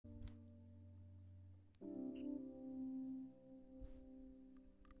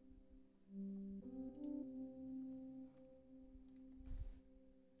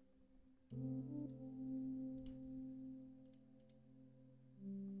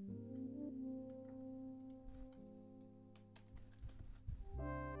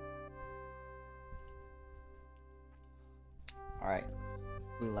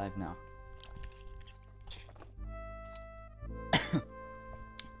We live now.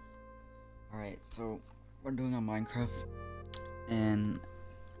 Alright, so we're doing a Minecraft, and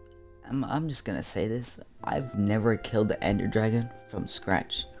I'm just gonna say this. I've never killed the Ender Dragon from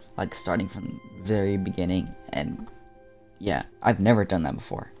scratch, like starting from the very beginning, and yeah, I've never done that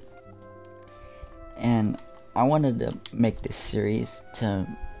before. And I wanted to make this series to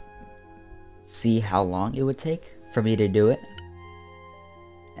see how long it would take for me to do it.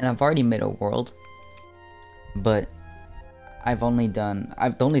 And I've already made a world, but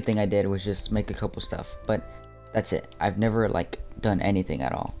the only thing I did was just make a couple stuff, but that's it. I've never like done anything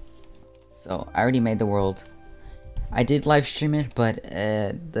at all. So I already made the world. I did live stream it, but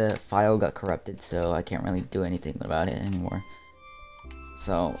the file got corrupted, so I can't really do anything about it anymore.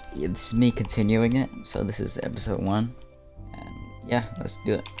 So it's me continuing it. So this is episode 1, and yeah, let's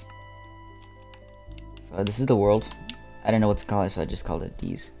do it. So this is the world. I didn't know what to call it, so I just called it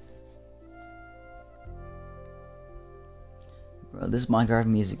D's. Bro, this Minecraft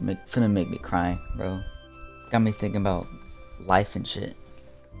music finna make me cry, bro. Got me thinking about life and shit.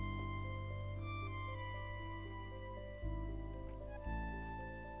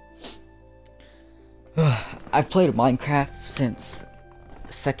 I've played Minecraft since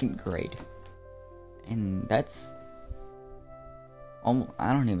 2nd grade. And that's almost,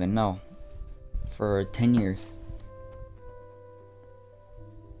 I don't even know, for 10 years.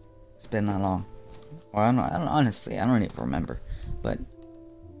 It's been that long. Or I don't honestly, I don't even remember. But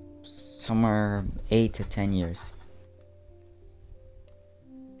somewhere 8 to 10 years.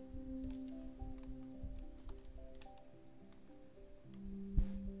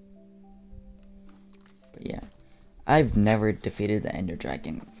 But yeah, I've never defeated the Ender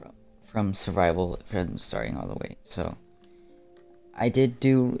Dragon from survival, from starting all the way. So I did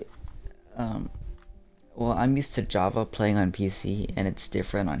do well, I'm used to Java playing on PC, and it's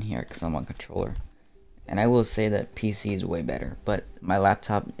different on here because I'm on controller. And I will say that PC is way better, but my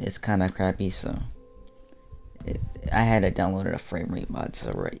laptop is kind of crappy, so I had to download a frame rate mod,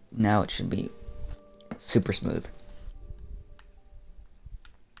 so right now it should be super smooth.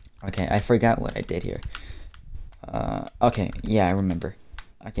 Okay, I forgot what I did here. Okay, yeah, I remember.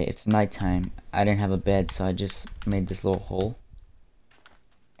 Okay, it's nighttime. I didn't have a bed, so I just made this little hole.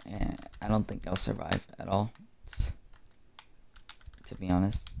 And I don't think I'll survive at all, to be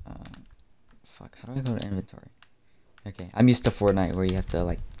honest. Fuck, how do I go to inventory? Okay, I'm used to Fortnite where you have to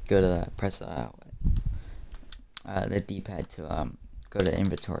like go to press the D-pad to go to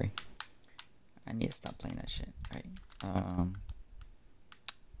inventory. I need to stop playing that shit. Alright.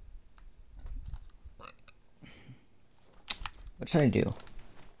 What should I do?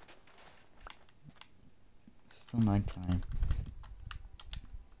 Still nighttime.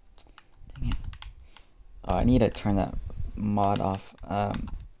 Dang it. Oh, I need to turn that mod off. Hold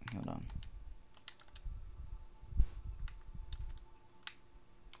on.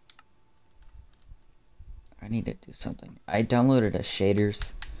 I need to do something. I downloaded a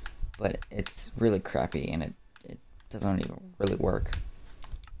shaders, but it's really crappy and it doesn't even really work.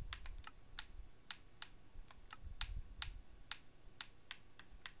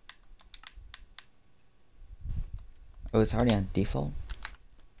 Oh, it's already on default?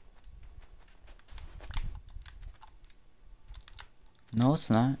 No, it's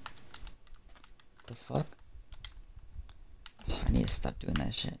not. The fuck? I need to stop doing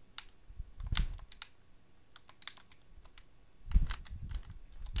that shit.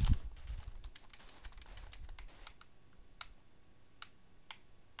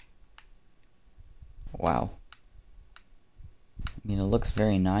 Wow. I mean, it looks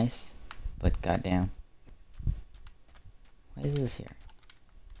very nice, but goddamn. Why is this here?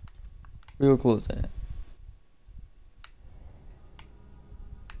 Real close to it.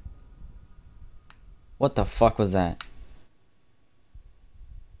 What the fuck was that?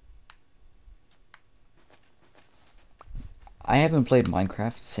 I haven't played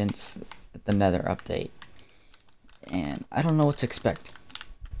Minecraft since the Nether update, and I don't know what to expect.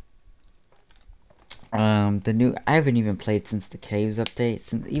 I haven't even played since the Caves update,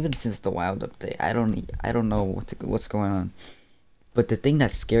 since the Wild update. I don't know what's going on. But the thing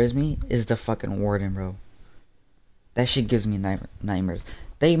that scares me is the fucking Warden, bro. That shit gives me nightmares.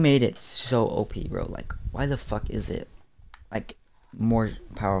 They made it so OP, bro. Like, why the fuck is it like more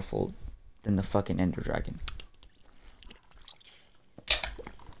powerful than the fucking Ender Dragon?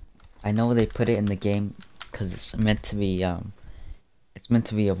 I know they put it in the game because it's meant to be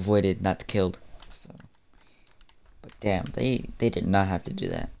avoided, not killed. So, but damn, they did not have to do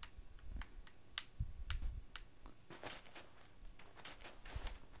that.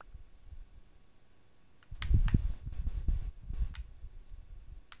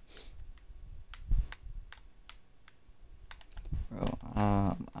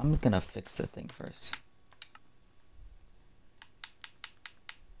 I'm gonna fix the thing first.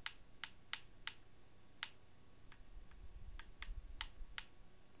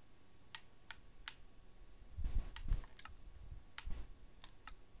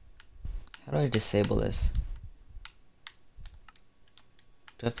 How do I disable this?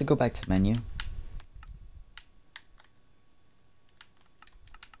 Do I have to go back to menu?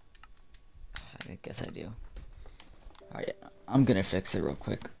 I guess I do. Alright, I'm gonna fix it real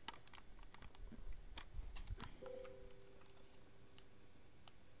quick.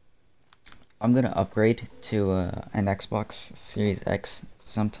 I'm gonna upgrade to an Xbox Series X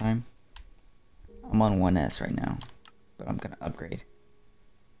sometime. I'm on 1S right now, but I'm gonna upgrade.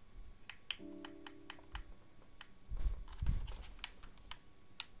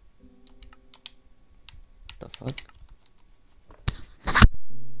 The fuck?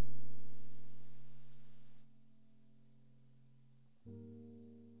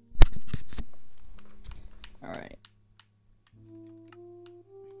 Alright.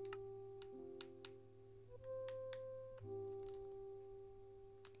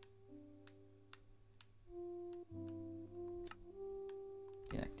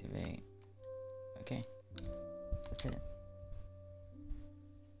 Deactivate. Okay. That's it.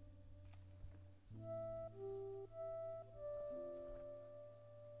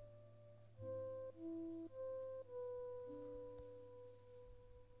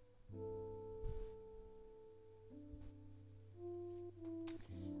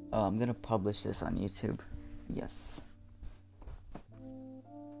 Oh, I'm gonna publish this on YouTube. Yes.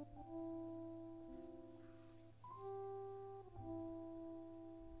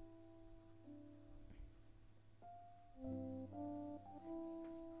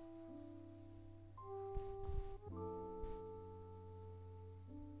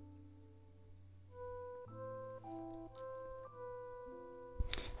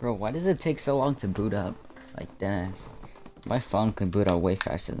 Bro, why does it take so long to boot up? Like, Dennis. My phone can boot up way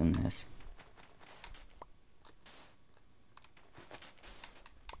faster than this.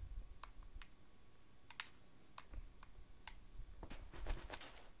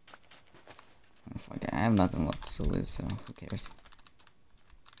 Oh, fuck it. I have nothing left to lose, so who cares?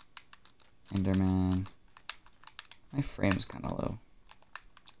 Enderman. My frame's kinda low.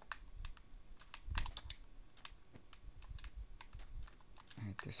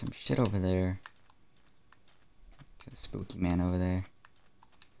 Alright, there's some shit over there. There's a spooky man over there.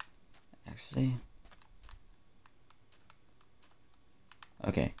 Actually.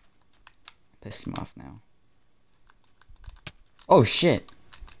 Okay. I pissed him off now. Oh shit!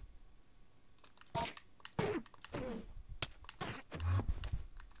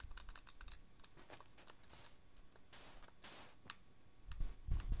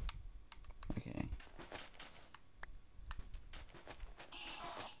 Okay.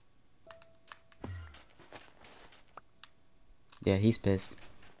 Yeah, he's pissed.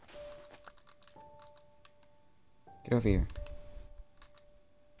 Get over here.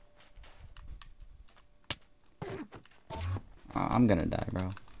 Oh, I'm gonna die, bro.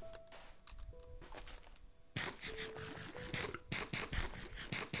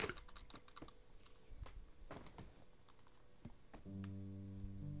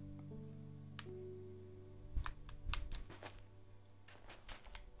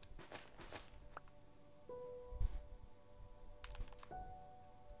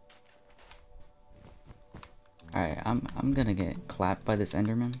 Alright, I'm gonna get clapped by this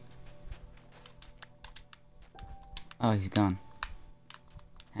Enderman. Oh, he's gone.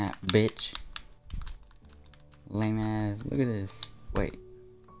 Ah, bitch. Lame ass. Look at this. Wait.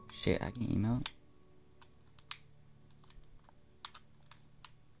 Shit, I can email it.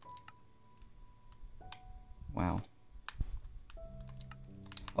 Wow.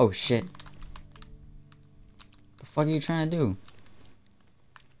 Oh shit. The fuck are you trying to do?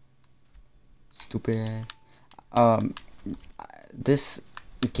 Stupid ass. This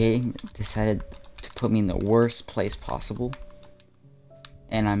game decided to put me in the worst place possible.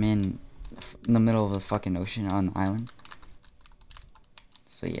 And I'm in the middle of the fucking ocean on the island.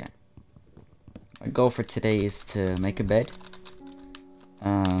 So yeah. My goal for today is to make a bed.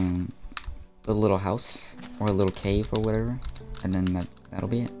 A little house. Or a little cave or whatever. And then that'll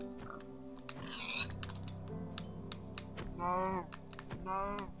be it.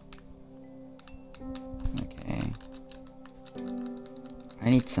 Okay. I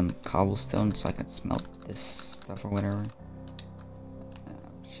need some cobblestone so I can smelt this stuff or whatever.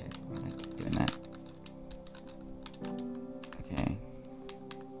 Oh shit, why do I keep doing that? Okay.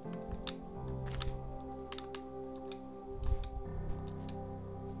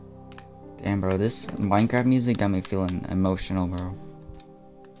 Damn, bro, this Minecraft music got me feeling emotional, bro.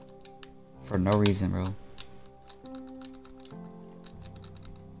 for no reason, bro.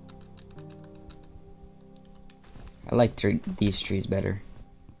 I like these trees better.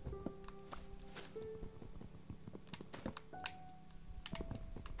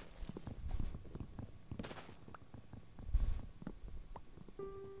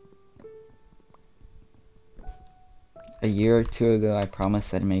 A year or two ago, I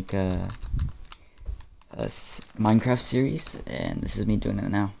promised I'd make a Minecraft series, and this is me doing it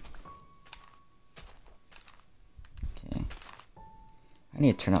now. Okay. I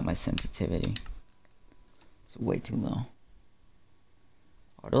need to turn up my sensitivity. It's way too low.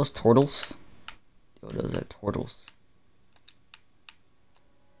 Are those turtles? Yo, those are turtles.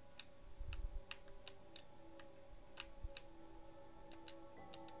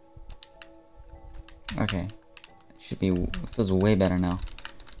 Okay. Should be, it feels way better now.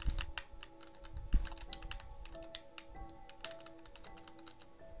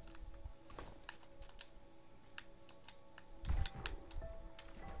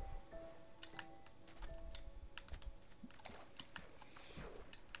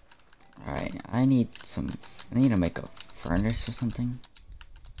 Alright, I need to make a furnace or something.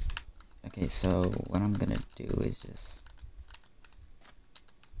 Okay, so what I'm gonna do is just...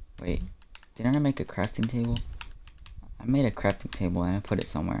 Wait, didn't I make a crafting table? I made a crafting table and I put it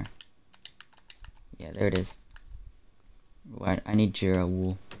somewhere. Yeah, there it is. I need Jira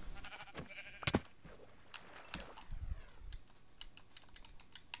wool.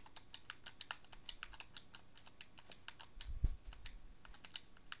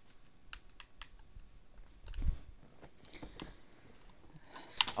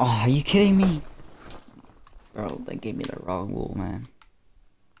 Oh, are you kidding me? Bro, they gave me the wrong wool, man.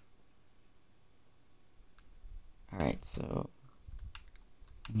 Alright, so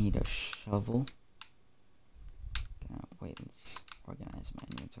I need a shovel. Wait, let's organize my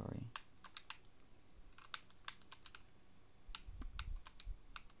inventory.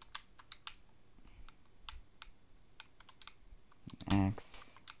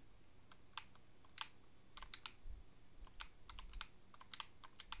 Axe.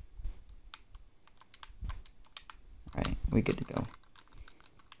 Alright, we're good to go.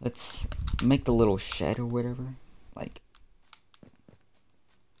 Let's make the little shed or whatever, like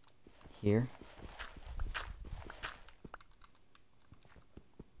here.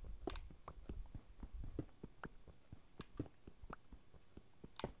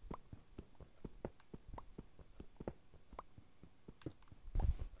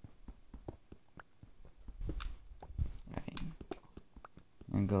 Alright.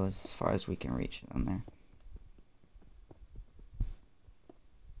 And go as far as we can reach on there.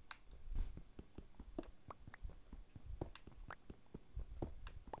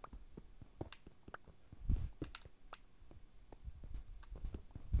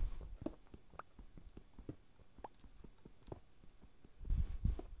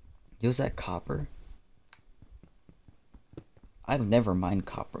 Use that copper. I've never mined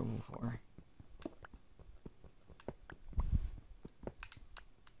copper before.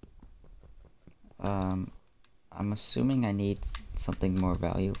 I'm assuming I need something more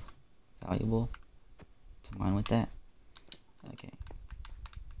valuable to mine with that. Okay.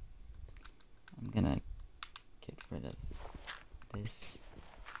 I'm gonna get rid of this.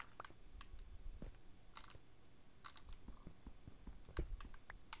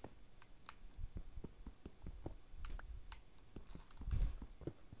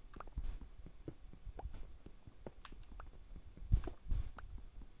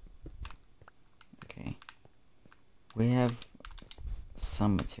 Okay. We have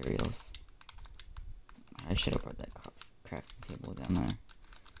some materials. I should have brought that crafting table down there.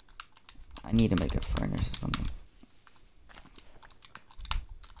 I need to make a furnace or something.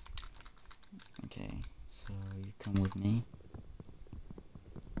 Okay, so you come with me.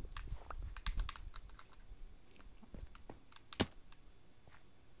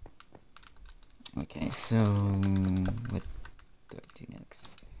 Okay, so what do I do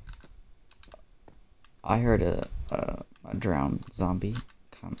next? I heard a drowned zombie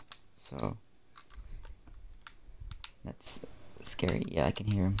come, so that's scary. Yeah, I can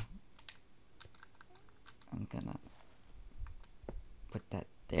hear him. I'm gonna put that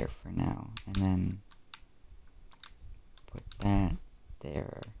there for now, and then put that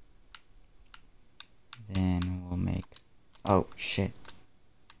there. Then we'll make... Oh, shit.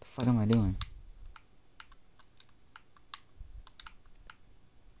 The fuck am I doing?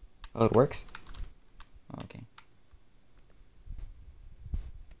 Oh, it works? Oh, okay.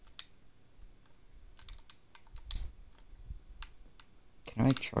 Can I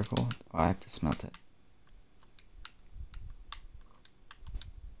make charcoal? Oh, I have to smelt it.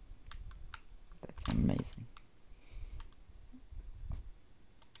 amazing.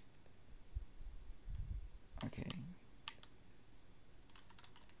 Okay.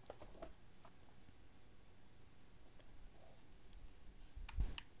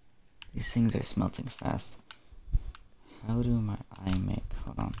 These things are smelting fast. How do I make?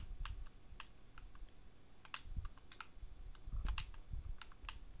 Hold on.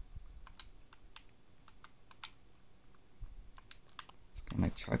 It's gonna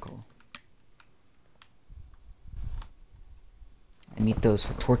make charcoal. I need those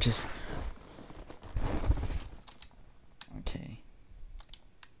for torches. Okay.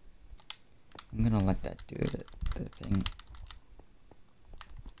 I'm gonna let that do the thing.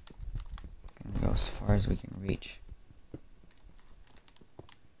 Gonna go as far as we can reach.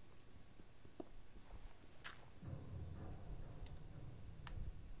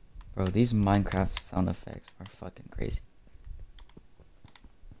 Bro, these Minecraft sound effects are fucking crazy.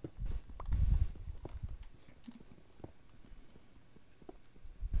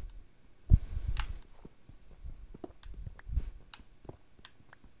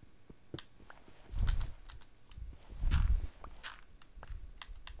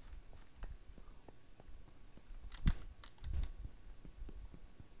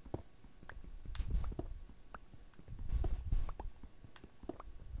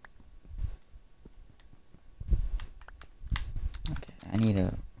 Okay, I need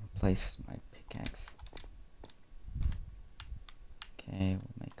to replace my pickaxe. Okay,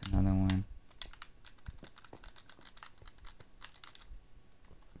 we'll make another one.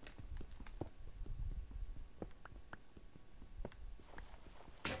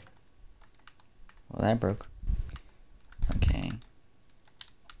 Well, that broke. Okay.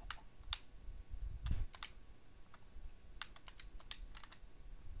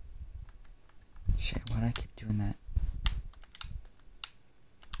 Shit, why do I keep doing that?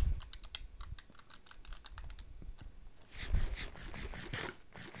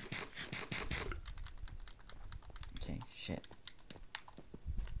 Okay, shit.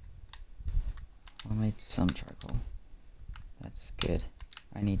 I made some charcoal. That's good.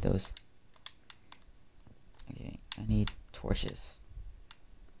 I need those. Okay, I need torches.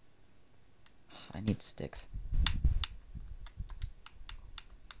 I need sticks.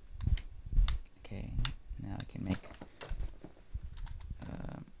 Okay, now I can make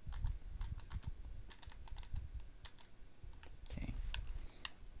okay,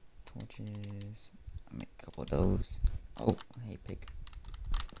 torches. I'll make a couple of those. Oh, hey pig.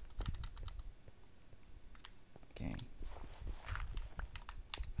 Okay,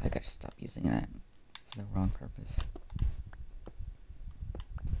 I gotta stop using that for the wrong purpose.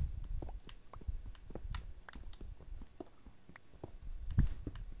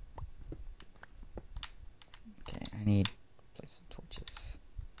 Okay, I need to place some torches.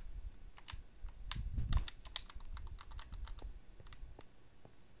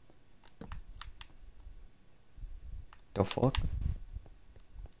 The fuck?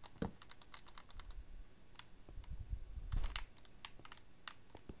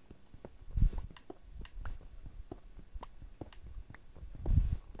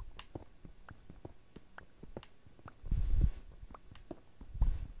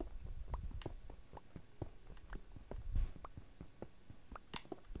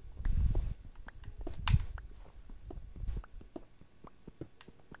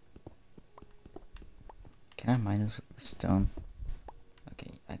 Can I mine this with stone?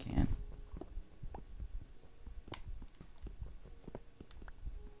 Okay, I can.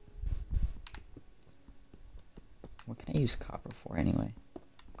 What can I use copper for anyway?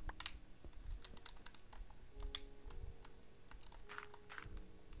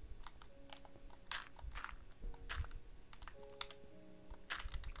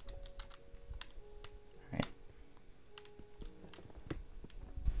 Alright.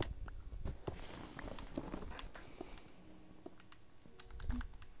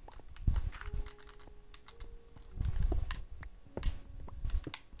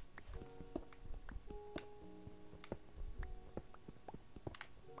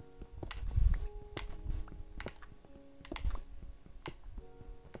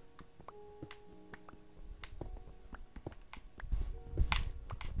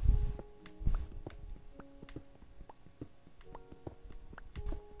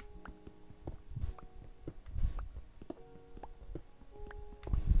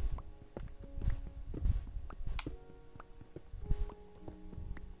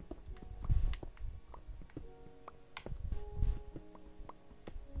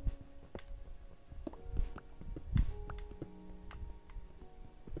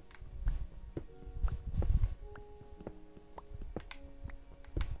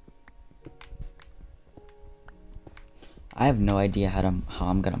 I have no idea how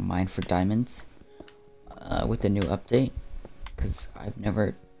I'm gonna mine for diamonds with the new update, because I've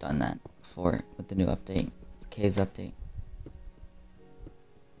never done that before with the new update, Caves update.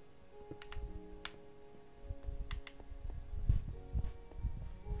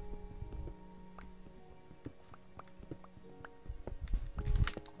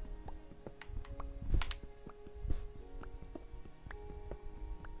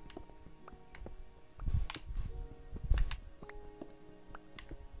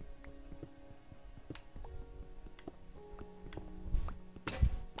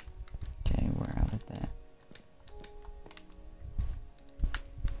 Okay, we're out of that.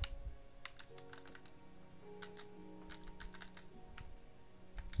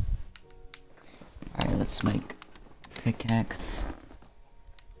 Alright, let's make pickaxe.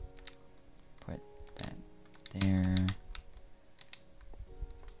 Put that there.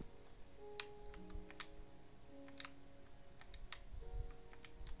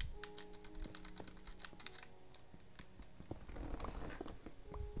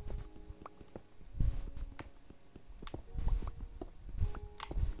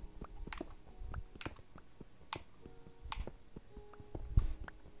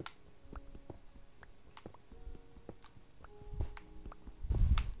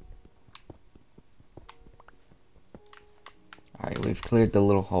 Alright, we've cleared the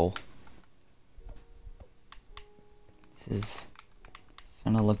little hole. This is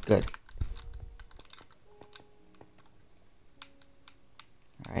starting to look good.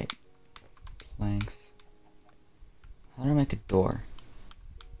 Alright, planks. How do I make a door?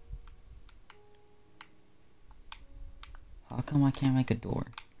 How come I can't make a door?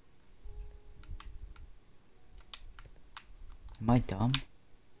 Am I dumb?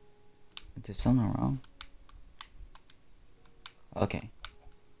 Is there something wrong? Okay.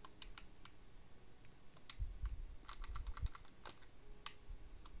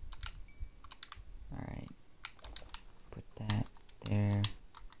 Alright. Put that there.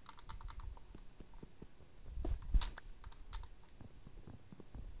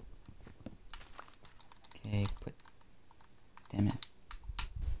 Okay, put... Damn it.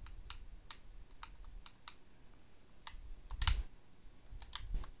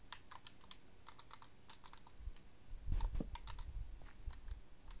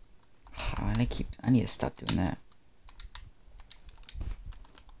 I need to stop doing that.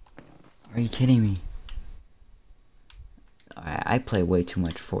 Are you kidding me? I play way too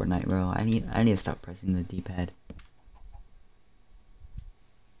much Fortnite, bro. I need to stop pressing the D-pad.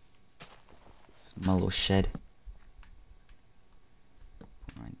 It's my little shed.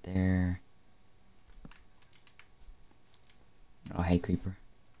 Right there. Oh, hey, creeper.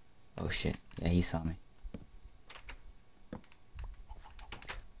 Oh shit. Yeah, he saw me.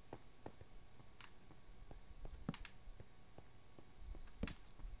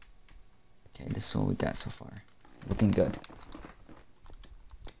 Okay, this is what we got so far. Looking good.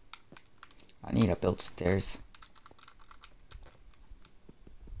 I need to build stairs.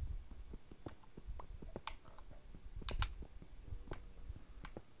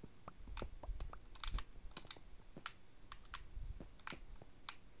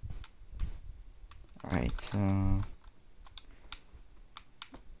 Alright, so...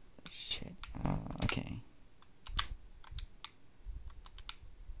 Shit, okay.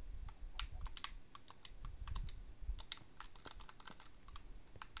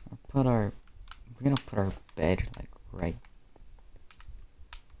 We're gonna put our bed, like, right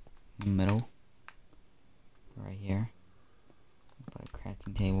in the middle. Right here. Put a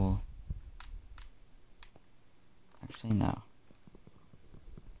crafting table. Actually, no.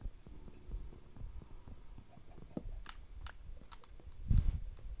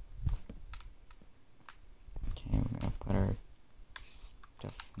 Okay, we're gonna put our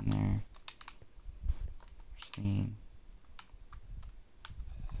stuff in there. Actually,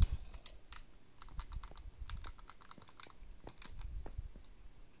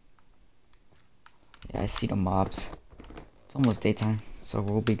 yeah, I see the mobs. It's almost daytime, so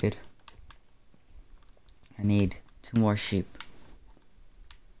we'll be good. I need 2 more sheep.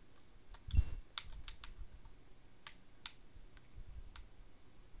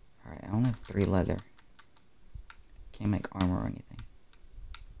 Alright, I only have 3 leather. Can't make armor or anything.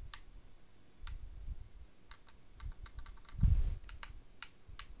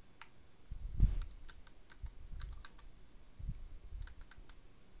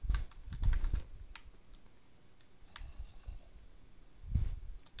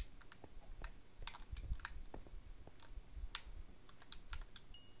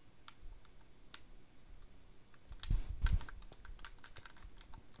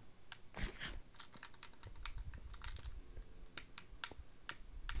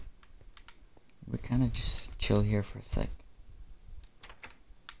 kind of just chill here for a sec.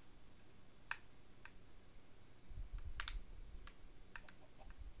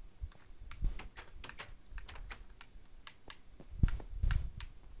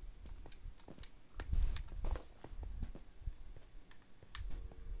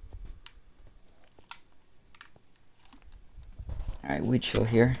 Alright, we chill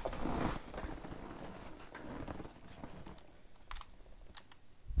here.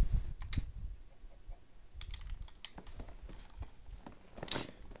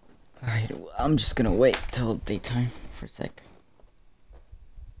 Alright, I'm just gonna wait till daytime for a sec.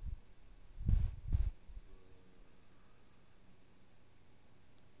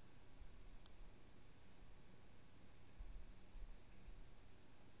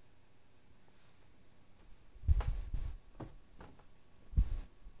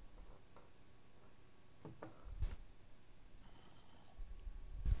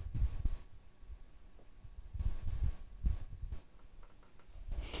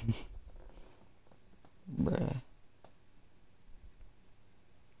 Bruh.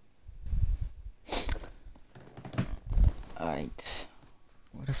 Alright.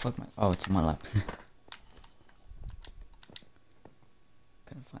 Where the fuck am I? Oh, it's in my lap.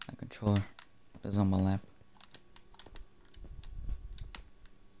 Couldn't find that controller. It was on my lap.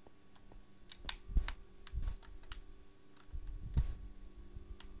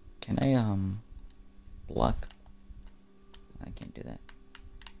 Can I, block? I can't do that.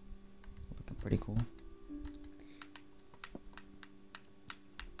 Looking pretty cool.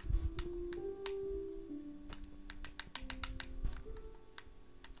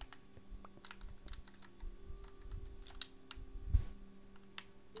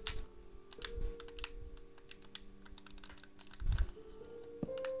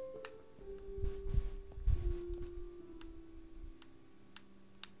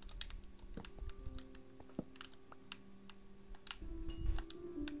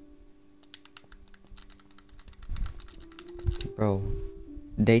 Bro,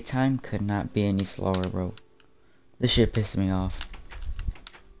 daytime could not be any slower, bro. This shit pissed me off.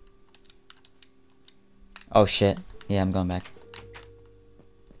 Oh shit. Yeah, I'm going back.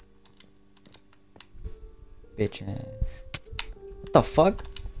 Bitch ass. What the fuck?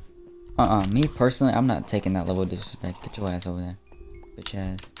 Me personally, I'm not taking that level of disrespect. Get your ass over there. Bitch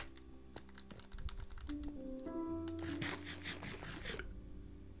ass.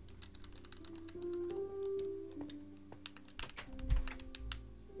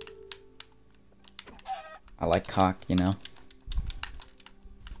 I like cock, you know.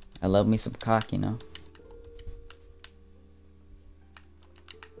 I love me some cock, you know.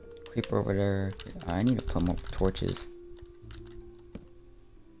 Creeper over there. I need to put more torches.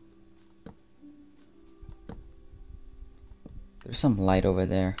 There's some light over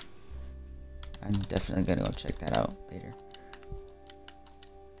there. I'm definitely gonna go check that out later.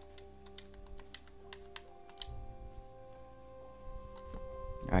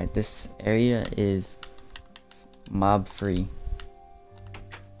 Alright, this area is mob free.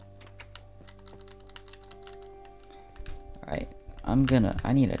 Alright,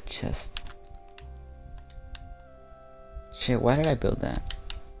 I need a chest. Shit, why did I build that?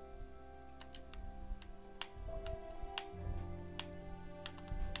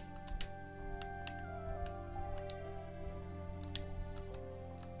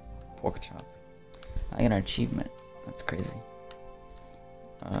 Pork chop. I got an achievement. That's crazy.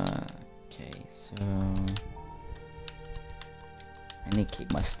 Okay, so I need to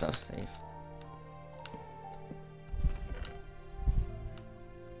keep my stuff safe.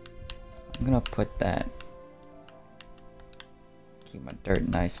 I'm gonna put that. Keep my dirt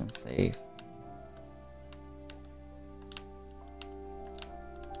nice and safe.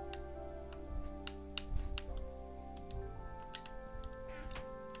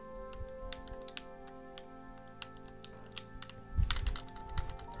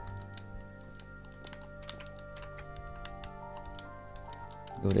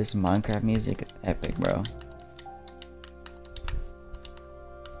 Yo, this Minecraft music is epic, bro.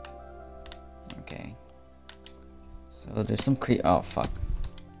 Okay. So there's some oh fuck.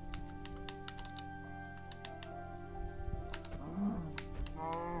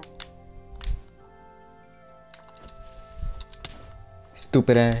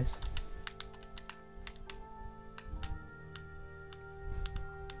 Stupid ass.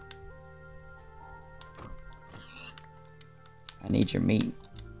 I need your meat.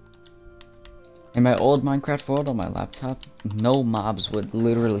 In my old Minecraft world on my laptop, no mobs would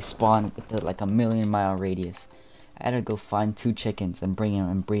literally spawn with like a 1,000,000-mile radius. I had to go find 2 chickens and bring them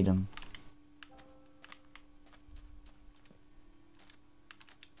and breed them.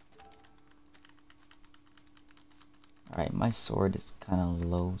 Alright, my sword is kind of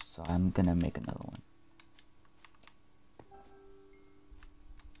low, so I'm gonna make another one.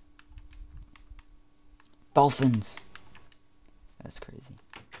 Dolphins! That's crazy.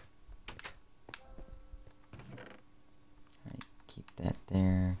 Alright, keep that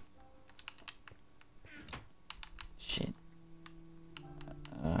there. Shit.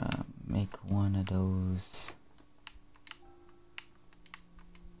 Make one of those.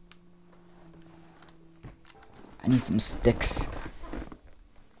 I need some sticks.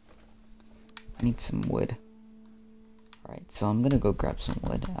 I need some wood. Alright, so I'm gonna go grab some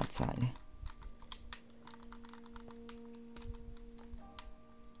wood outside.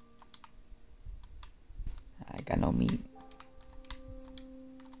 I got no meat.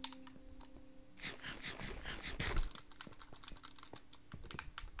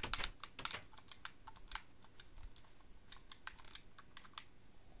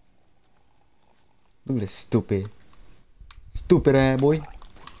 Look at this stupid ass boy.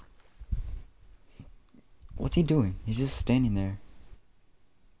 What's he doing? He's just standing there.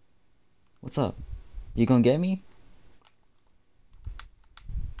 What's up? You gonna get me?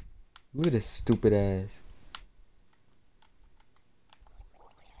 Look at this stupid ass.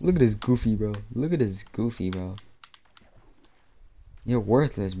 Look at this goofy, bro. Look at this goofy, bro. You're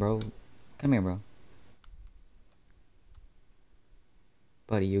worthless, bro. Come here, bro.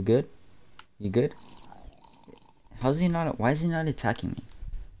 Buddy, you good? You good? How's he not? Why is he not attacking me?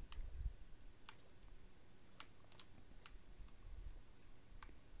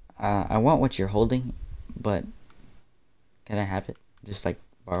 I want what you're holding, but can I have it? Just like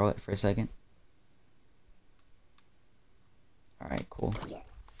borrow it for a second. Alright, cool.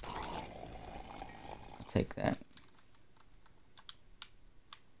 I'll take that.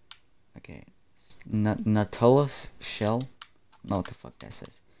 Okay. Nautilus shell? No, what the fuck that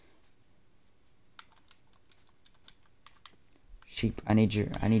says. Sheep, I need your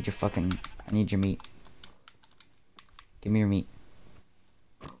meat. Give me your meat.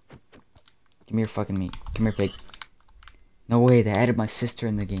 Give me your fucking meat. Come here, pig. No way, they added my sister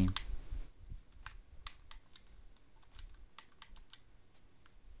in the game.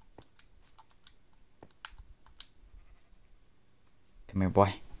 Come here,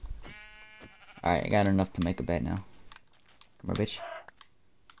 boy. Alright, I got enough to make a bed now. Come here, bitch.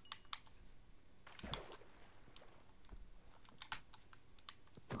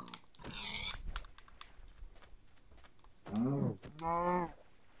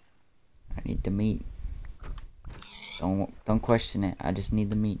 I need the meat. Don't question it. I just need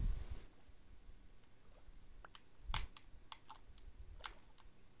the meat.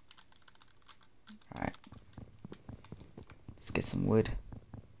 Alright. Let's get some wood.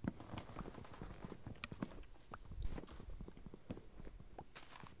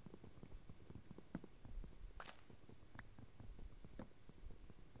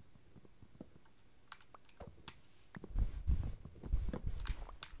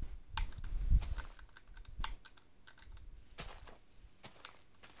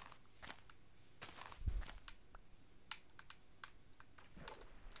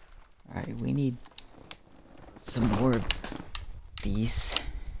 Alright, we need some more of these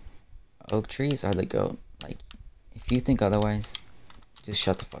oak trees are the goat. Like, if you think otherwise, just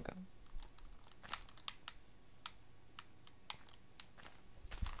shut the fuck up.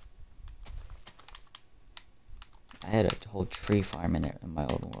 I had a whole tree farm in my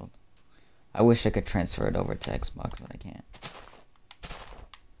old world. I wish I could transfer it over to Xbox, but I can't.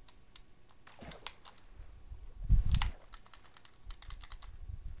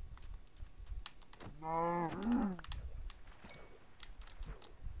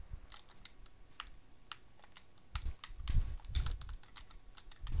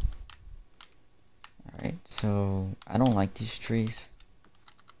 Alright, so I don't like these trees,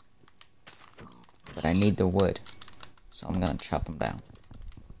 but I need the wood, so I'm gonna chop them down.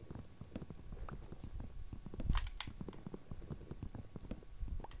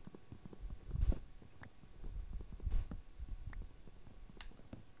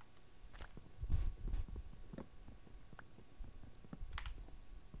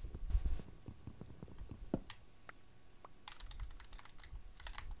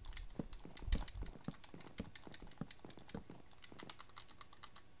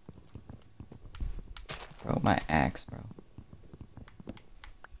 Bro, my axe, bro.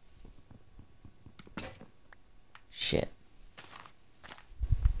 Shit.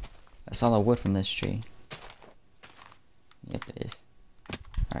 That's all the wood from this tree. Yep, it is.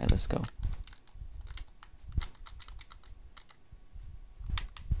 Alright, let's go.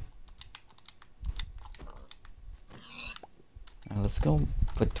 Let's go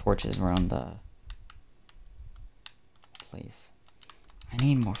put torches around the place. I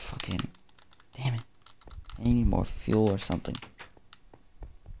need more fucking... Damn it. I need more fuel or something.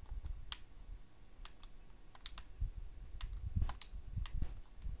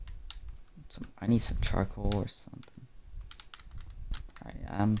 I need some charcoal or something. Alright,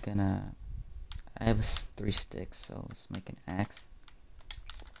 I have 3 sticks, so let's make an axe.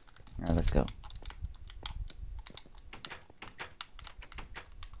 Alright, let's go.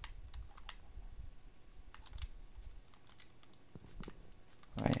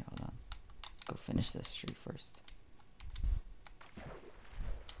 Alright, hold on. Let's go finish this tree first.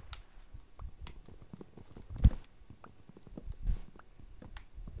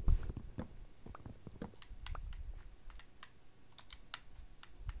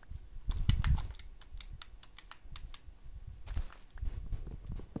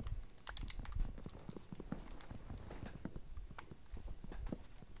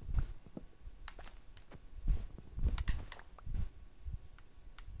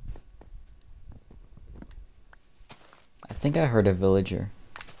 I think I heard a villager.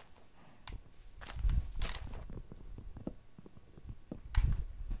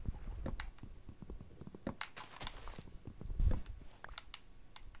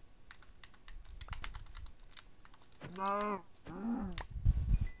 I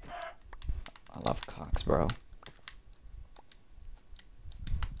love cocks, bro.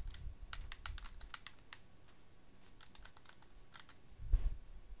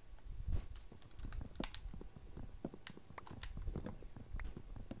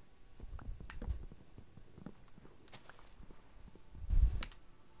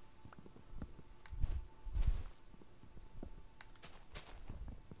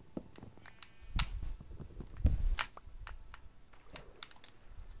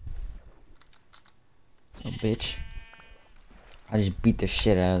 So, bitch. I just beat the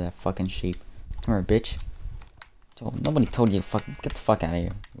shit out of that fucking sheep. Come here, bitch. Nobody told you to fucking get the fuck out of here.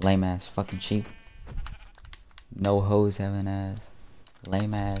 Lame ass fucking sheep. No hose having ass.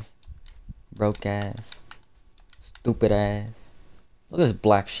 Lame ass. Broke ass. Stupid ass. Look at this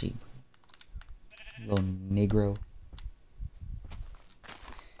black sheep. Little Negro.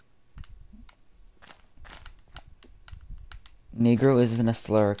 Negro isn't a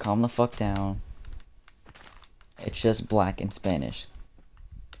slur. Calm the fuck down. It's just black in Spanish.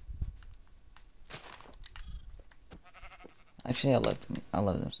 Actually, I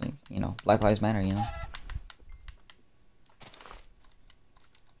love them saying, you know, Black Lives Matter, you know.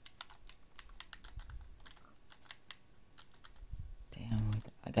 Damn,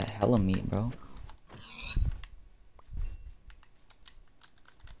 I got hella meat, bro.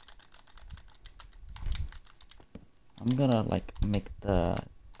 I'm gonna like make the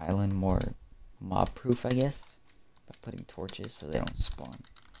island more mob proof, I guess, by putting torches so they don't spawn.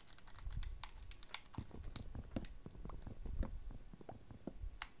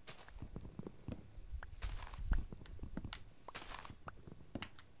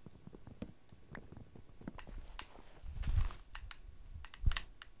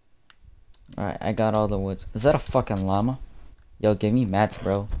 Alright, I got all the woods. Is that a fucking llama? Yo, give me mats,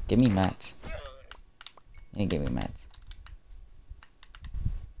 bro. Give me mats. Yeah, give me mats.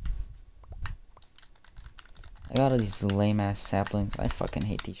 I got all these lame ass saplings. I fucking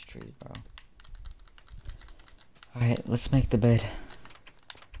hate these trees, bro. Alright, let's make the bed.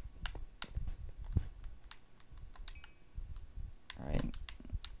 Alright.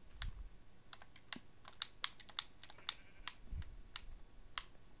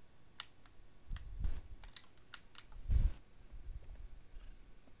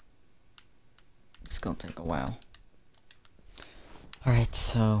 It's gonna take a while. Alright,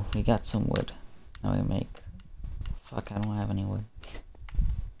 so we got some wood. Now we make... Fuck, I don't have any wood.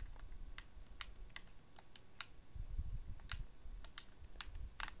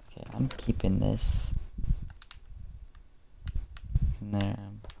 Okay, I'm keeping this in there.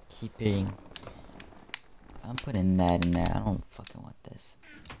 I'm putting that in there. I don't fucking want this.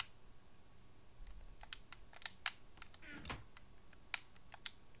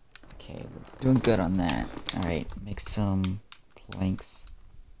 Okay, we're doing good on that. Alright, make some planks.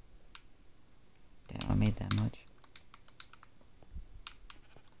 Damn, I made that much.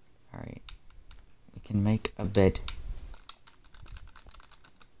 Alright, we can make a bed.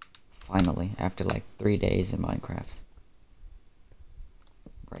 Finally, after like 3 days in Minecraft.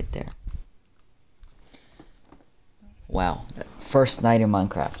 Right there. Wow, first night in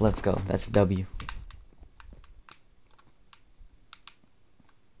Minecraft. Let's go. That's a W.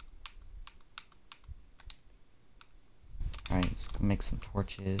 Alright, let's go make some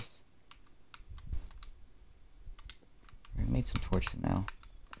torches. We made some torches now.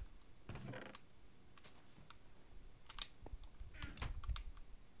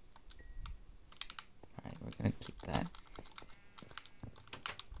 we're gonna keep that.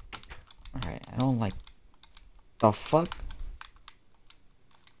 Alright, I don't like... The fuck?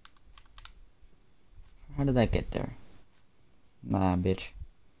 How did that get there? Nah, bitch.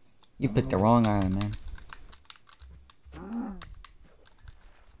 You picked the wrong island, man.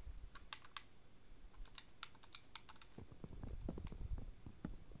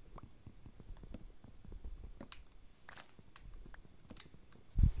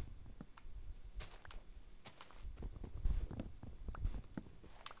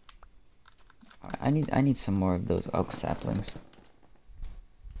 I need some more of those oak saplings.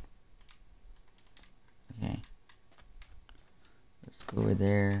 Okay. Let's go over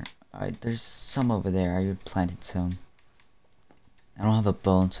there. Alright, there's some over there. I planted some. I don't have a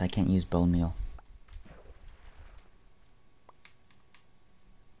bone, so I can't use bone meal.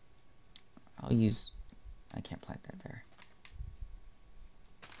 I'll use... I can't plant that there.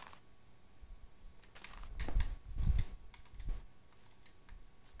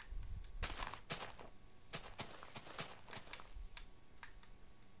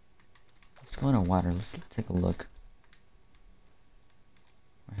 Let's go into water. Let's take a look.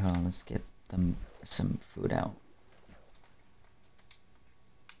 Wait, hold on. Let's get them some food out.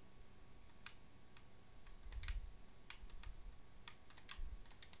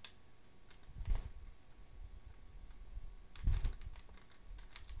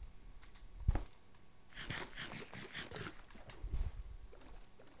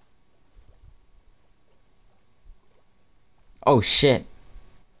 Oh shit.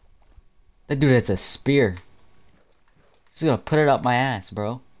 That dude has a spear. He's gonna put it up my ass,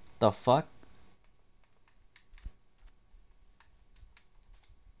 bro. The fuck?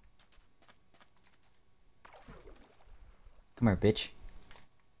 Come here, bitch.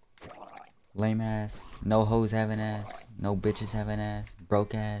 Lame ass. No hoes having ass. No bitches having ass.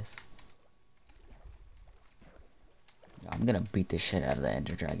 Broke ass. Yo, I'm gonna beat the shit out of the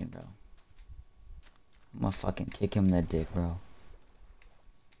Ender Dragon, bro. I'm gonna fucking kick him in the dick, bro.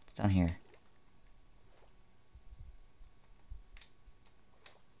 It's down here.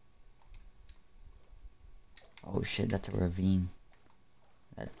 Oh shit, that's a ravine.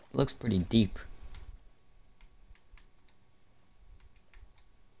 That looks pretty deep.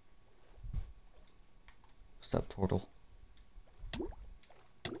 What's up, turtle?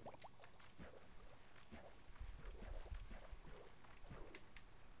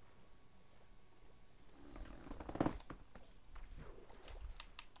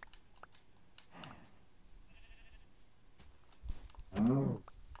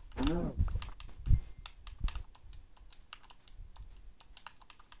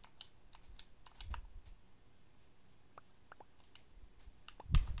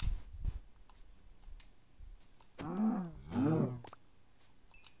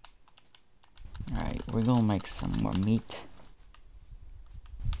 Alright, we're gonna make some more meat.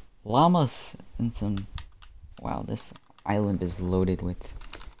 Llamas and some... Wow, this island is loaded with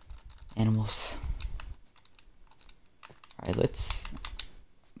animals. Alright, let's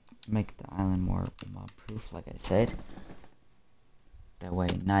make the island more mob proof, like I said. That way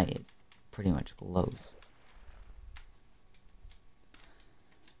at night it pretty much glows.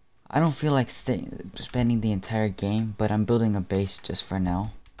 I don't feel like spending the entire game, but I'm building a base just for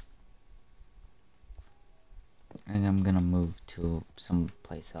now. And I'm gonna move to some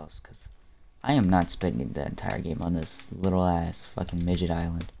place else, because I am not spending the entire game on this little ass fucking midget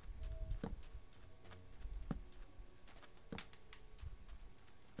island.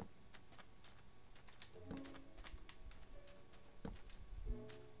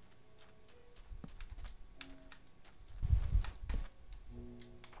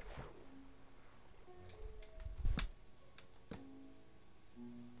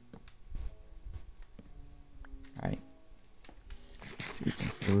 Alright. Let's eat some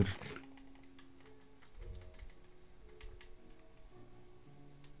food.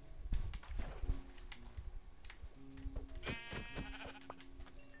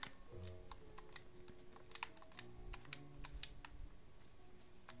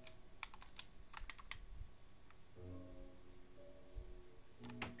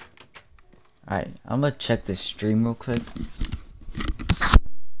 Alright, I'm gonna check the stream real quick.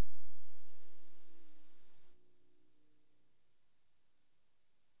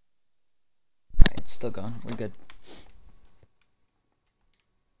 Alright, it's still going. We're good.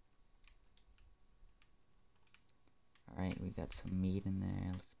 Alright, we got some meat in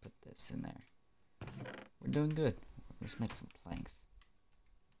there. Let's put this in there. We're doing good. Let's make some planks.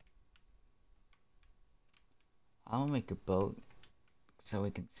 I'll make a boat so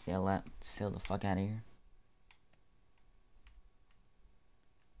we can sail the fuck out of here.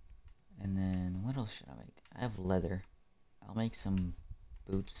 And then what else should I make? I have leather. I'll make some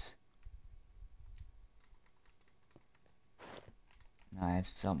boots. No, I have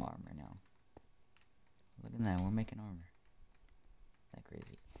some armor now. Look at that, we're making armor. Isn't that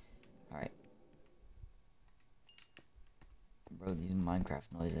crazy? Alright. Bro, these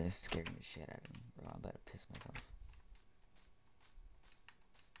Minecraft noises are scaring the shit out of me. Bro, I'm about to piss myself.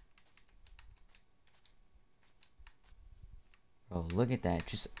 Bro, look at that.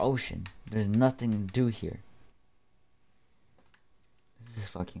 Just ocean. There's nothing to do here. This is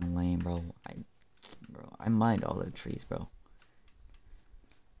fucking lame, bro. I mined all the trees, bro.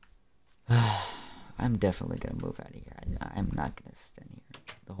 I'm definitely gonna move out of here. I'm not gonna stand here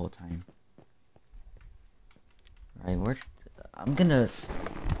the whole time. Alright, I'm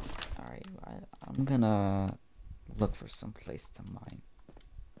gonna look for some place to mine.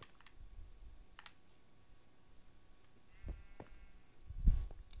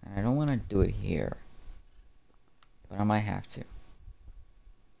 And I don't want to do it here, but I might have to.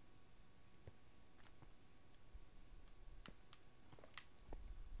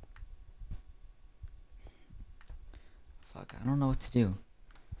 Fuck, I don't know what to do.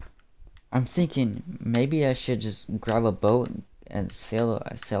 I'm thinking maybe I should just grab a boat and sail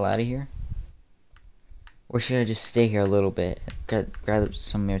out of here. Or should I just stay here a little bit, grab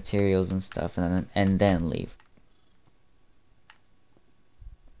some materials and stuff, and then leave?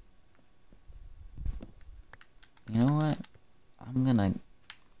 You know what? I'm gonna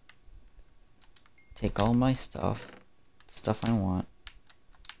take all my stuff I want,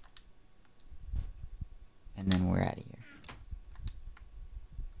 and then we're out of here.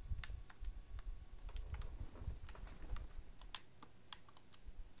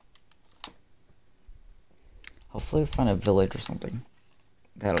 Hopefully we find a village or something.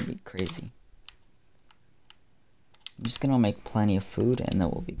 That'll be crazy. I'm just gonna make plenty of food and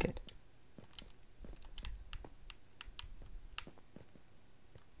then we'll be good.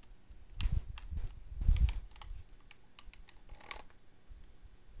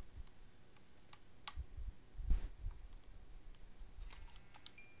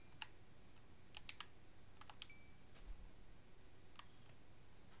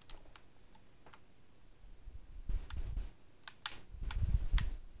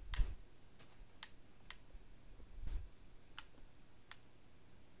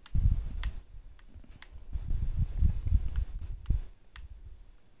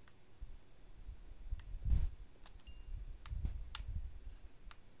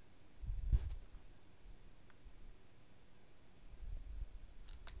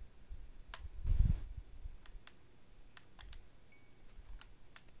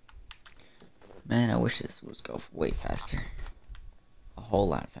 Man, I wish this would go way faster. A whole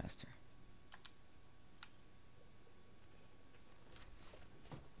lot faster.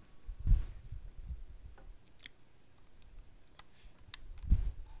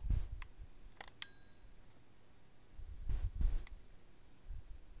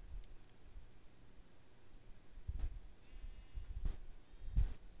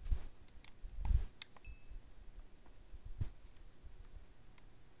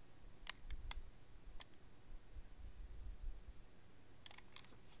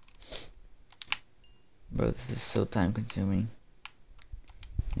 Bro, this is so time consuming.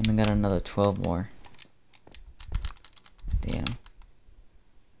 And I got another 12 more. Damn.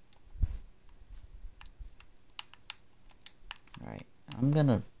 Alright, I'm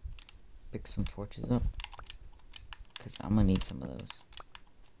gonna pick some torches up, because I'm gonna need some of those.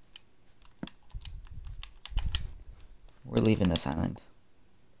 We're leaving this island.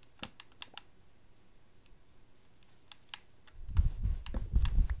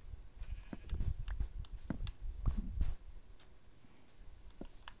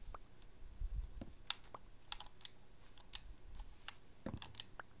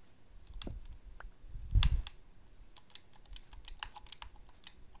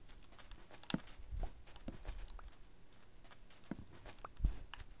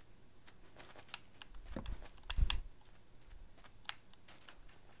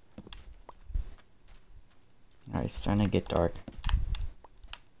 Alright, it's starting to get dark.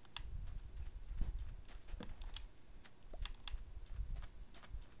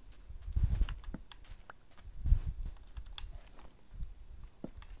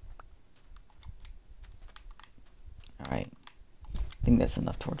 Alright, I think that's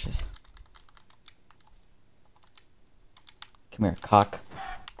enough torches. Come here, cock. I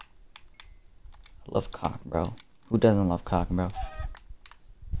love cock, bro. Who doesn't love cock, bro?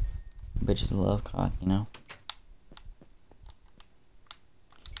 Bitches love cock, you know?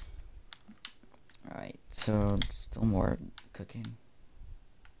 Alright, so still more cooking.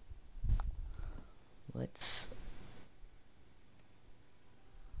 let's...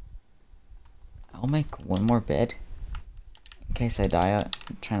 I'll make one more bed. In case I die out,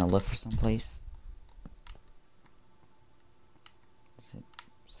 I'm trying to look for some place. Is it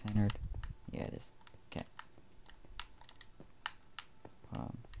centered? Yeah, it is. Okay.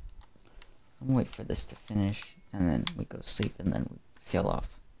 I'm gonna wait for this to finish, and then we go to sleep, and then we sail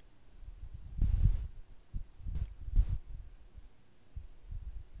off.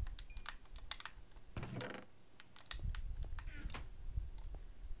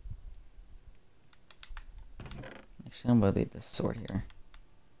 Actually, I'm gonna leave this sword here.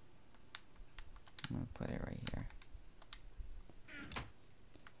 I'm gonna put it right here.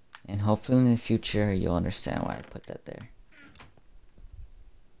 And hopefully in the future, you'll understand why I put that there.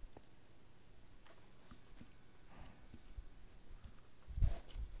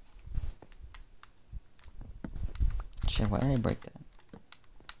 Shit, why did I break that?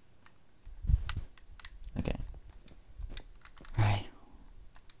 Okay. Alright.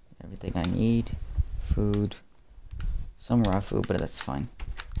 Everything I need. Food. Some raw food, but that's fine.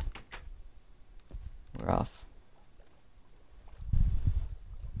 We're off.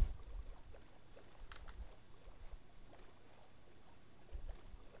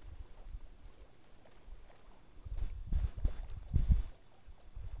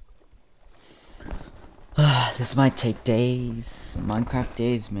 This might take days. Minecraft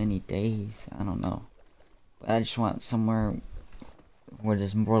days, many days. I don't know. But I just want somewhere where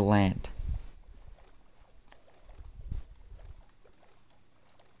there's more land.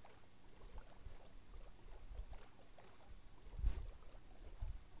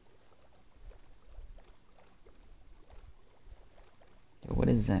 Yo, what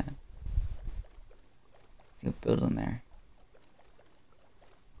is that? See a building there.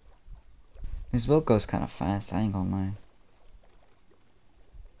 This boat goes kind of fast, I ain't gonna lie.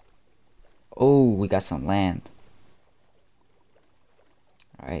 Oh, we got some land.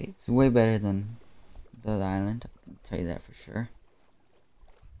 Alright, it's way better than the other island. I'll tell you that for sure.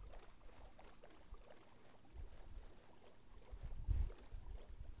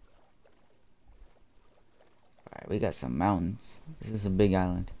 Alright, we got some mountains. This is a big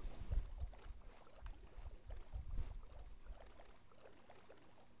island.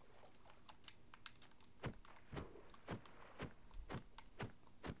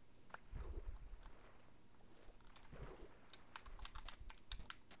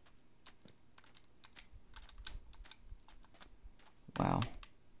 Wow.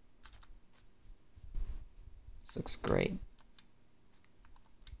 This looks great.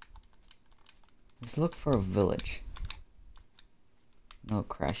 Let's look for a village. No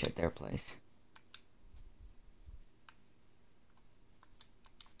crash at their place.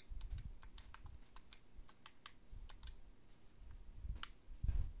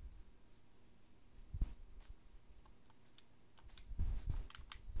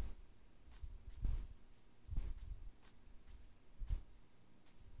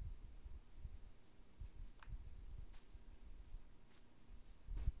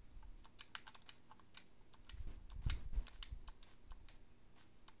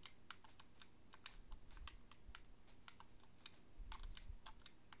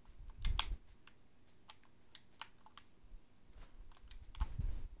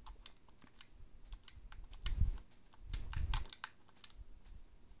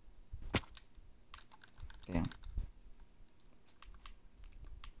 Damn.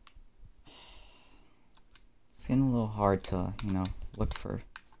 It's getting a little hard to, look for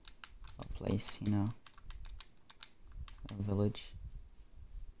a place, a village.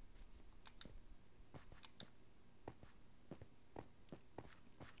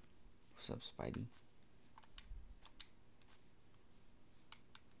 What's up, Spidey?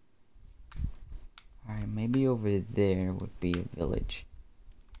 Alright, maybe over there would be a village.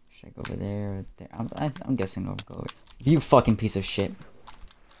 Should I go over there or there? I'm guessing I'll go over. You fucking piece of shit.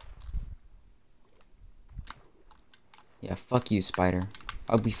 Yeah, fuck you, spider.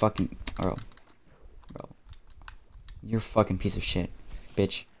 I'll be fucking... Bro. You're a fucking piece of shit,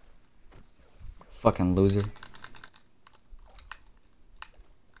 bitch. Fucking loser.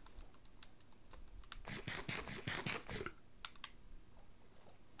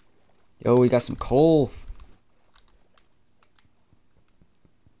 Yo, we got some coal.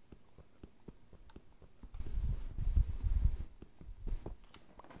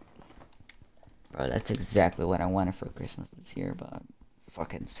 Bro, that's exactly what I wanted for Christmas this year, but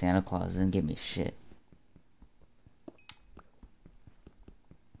fucking Santa Claus didn't give me shit.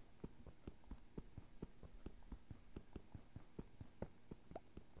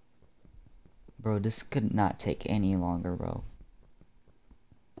 Bro, this could not take any longer, bro.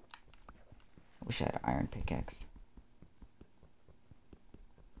 Wish I had an iron pickaxe.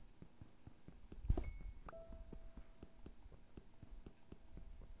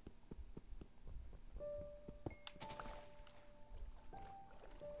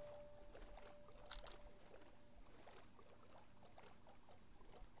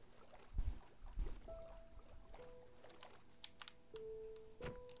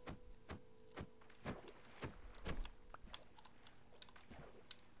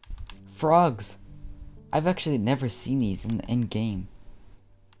 Frogs! I've actually never seen these in the end game.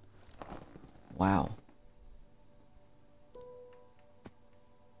 Wow.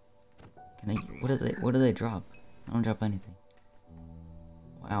 What do they drop? I don't drop anything.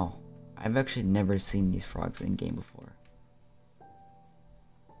 Wow. I've actually never seen these frogs in game before.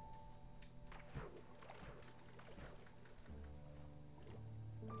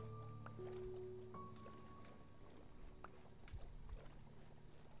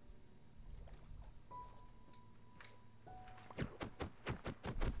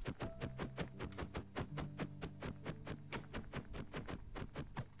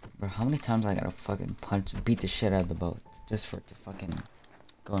 Bro, how many times I gotta fucking beat the shit out of the boat just for it to fucking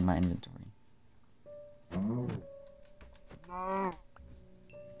go in my inventory?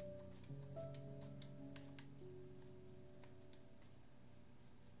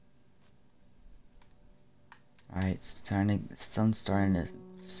 Alright, the sun's starting to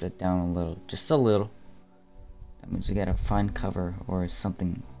sit down a little, just a little. That means we gotta find cover or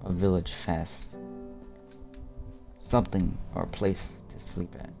something, a village fast. Something or a place to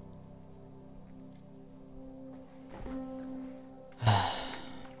sleep at.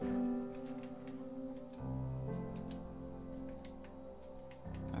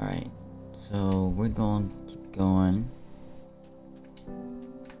 Alright, so we're going to keep going.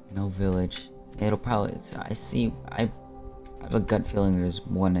 No village. It'll probably, I have a gut feeling there's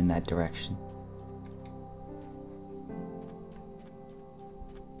one in that direction.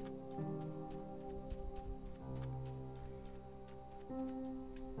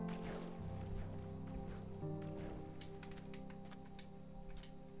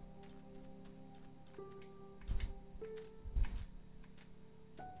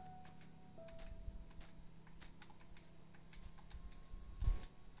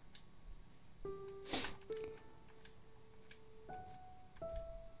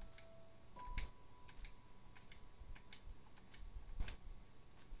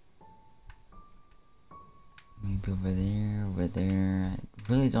 Maybe over there.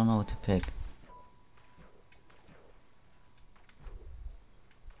 I really don't know what to pick.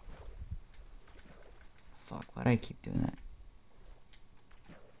 Fuck, why do I keep doing that?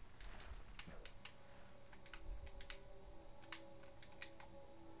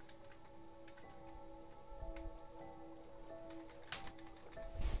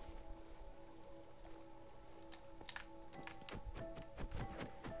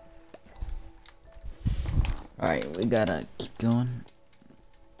 Alright, we gotta keep going.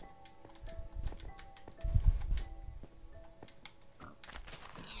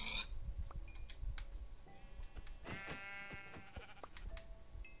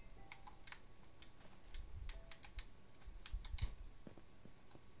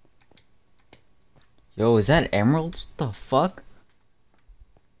 Yo, is that emeralds? The fuck?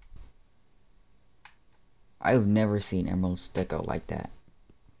 I've never seen emeralds stick out like that.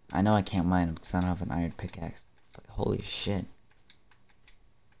 I know I can't mine them because I don't have an iron pickaxe. But holy shit.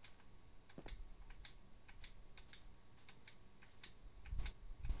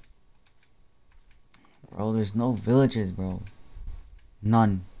 Bro, there's no villages, bro.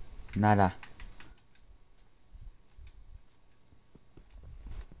 None. Nada.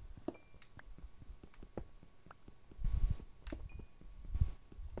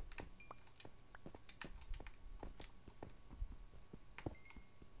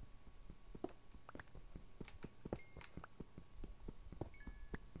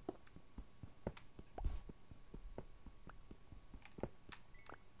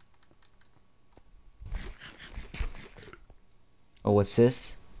 Oh, what's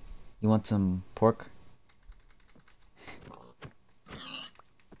this? You want some pork?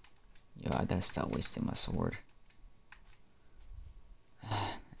 Yo, I gotta stop wasting my sword.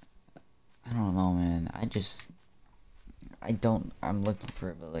 I don't know, man. I'm looking for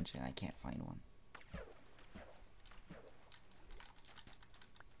a village and I can't find one.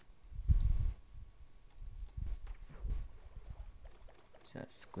 Is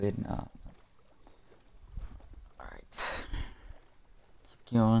that squid? No. Alright.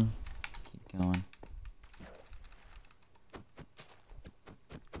 Keep going. Keep going.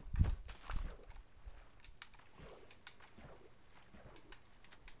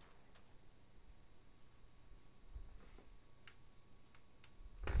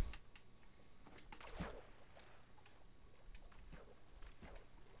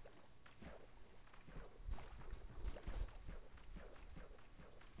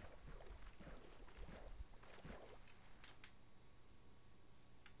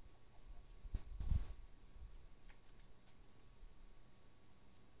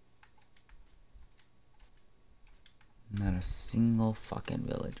 a single fucking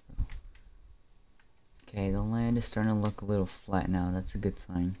village, bro. Okay, the land is starting to look a little flat now. That's a good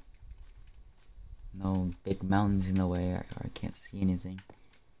sign. No big mountains in the way, or I can't see anything.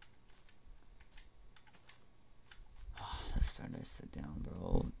 Oh, it's starting to sit down,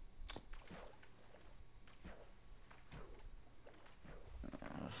 bro.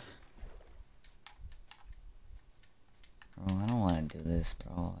 Bro, I don't want to do this,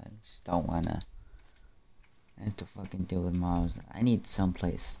 bro. I just don't want to. I have to fucking deal with mobs. I need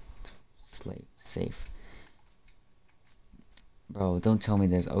someplace safe. Bro, don't tell me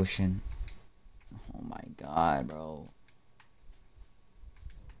there's ocean. Oh my god, bro.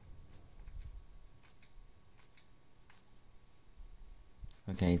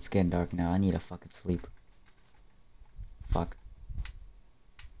 Okay, it's getting dark now. I need to fucking sleep. Fuck.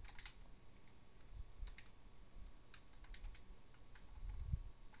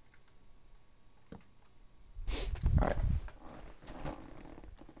 Alright.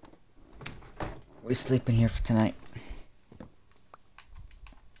 We sleeping here for tonight.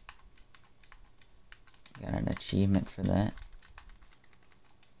 Got an achievement for that.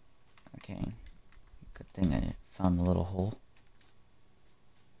 Okay. Good thing I found a little hole.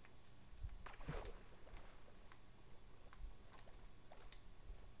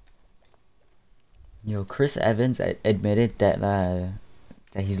 Yo, Chris Evans admitted that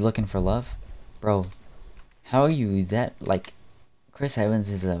that he's looking for love. Bro, how are you that, like, Chris Evans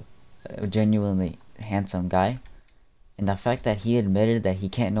is a genuinely handsome guy, and the fact that he admitted that he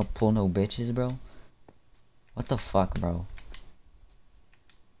can't pull no bitches, bro. What the fuck, bro?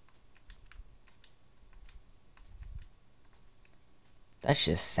 That's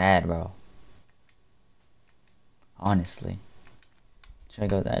just sad, bro. Honestly. Should I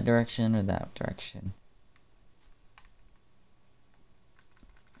go that direction or that direction?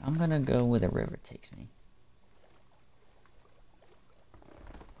 I'm gonna go where the river takes me.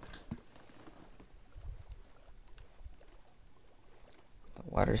 The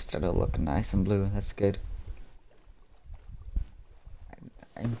water started to look nice and blue. That's good.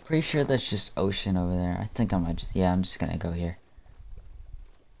 I'm pretty sure that's just ocean over there. I think I might just... Yeah, I'm just gonna go here.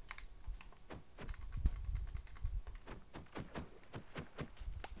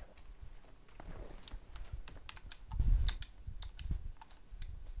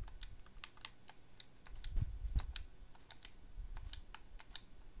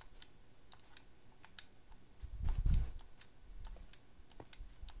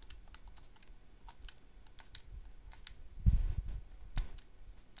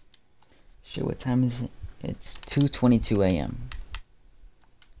 Shit, what time is it? It's 2:22 a.m.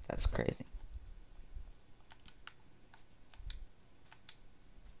 That's crazy.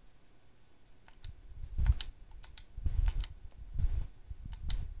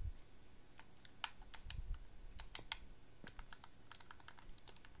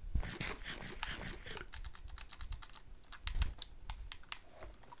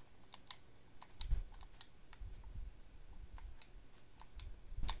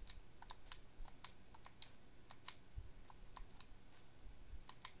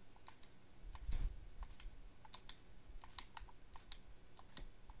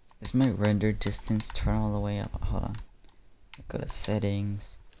 Is my render distance turn all the way up? Hold on. Go to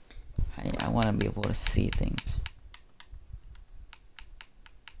settings. I want to be able to see things.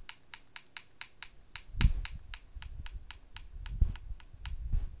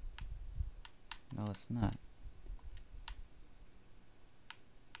 No, it's not.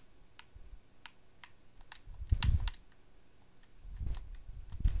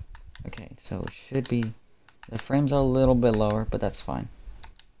 Okay, so it should be... The frames are a little bit lower, but that's fine.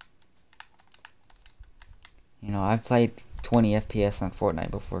 You know, I've played 20 FPS on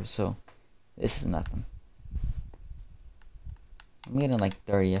Fortnite before, so this is nothing. I'm getting like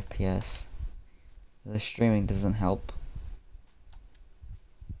 30 FPS. The streaming doesn't help.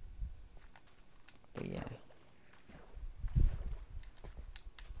 But yeah.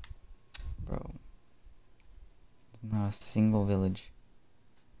 Bro. There's not a single village.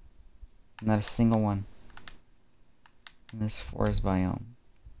 Not a single one. In this forest biome.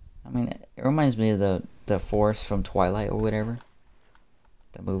 I mean, it reminds me of the forest from Twilight or whatever.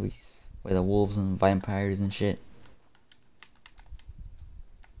 The movies. Where the wolves and vampires and shit.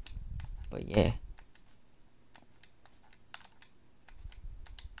 But yeah.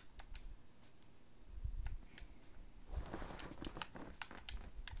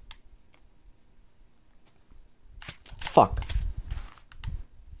 Fuck.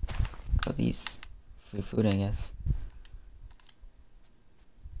 Got these free food, I guess.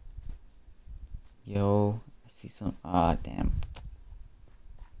 Yo, I see some. Ah, damn.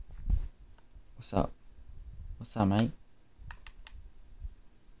 What's up? What's up, mate?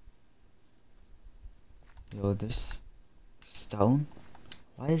 Yo, this stone?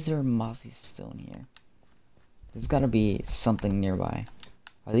 Why is there a mossy stone here? There's gotta be something nearby.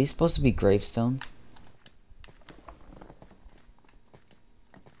 Are these supposed to be gravestones?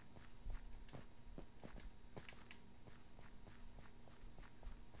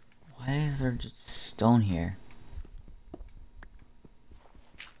 Why is there just stone here?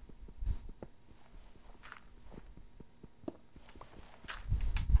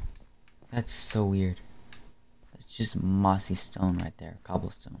 That's so weird. It's just mossy stone right there.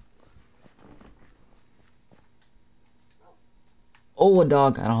 Cobblestone. Oh, a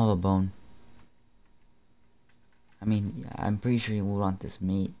dog! I don't have a bone. I mean, yeah, I'm pretty sure you would want this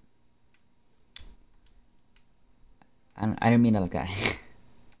meat. I didn't mean it like that.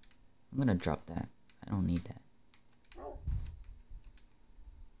 I'm gonna drop that. I don't need that.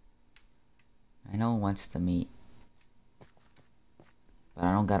 I know it wants the meat. But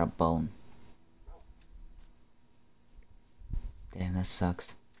I don't got a bone. Damn, that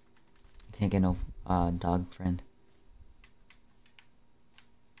sucks. I can't get no dog friend.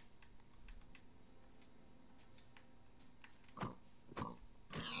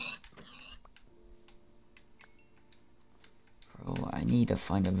 Bro, I need to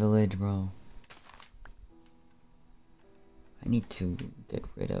find a village, bro. I need to get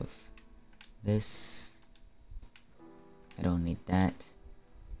rid of this. I don't need that.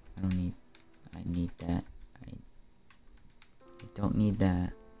 I need that. I don't need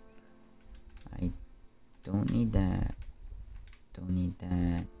that. I don't need that. Don't need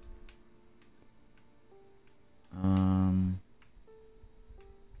that. I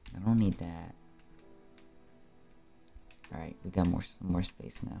don't need that. Alright, we got some more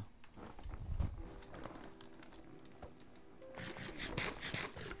space now.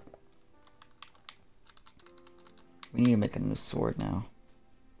 We need to make a new sword now.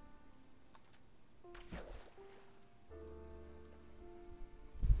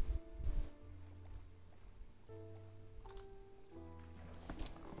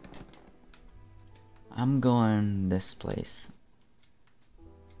 I'm going this place.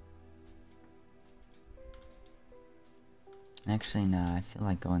 Actually, nah, I feel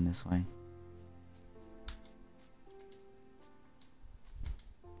like going this way.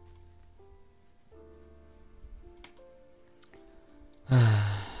 You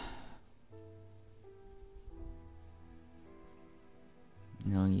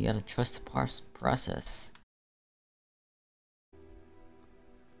know, you gotta trust the process.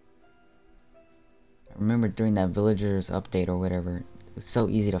 I remember during that villagers update or whatever, it was so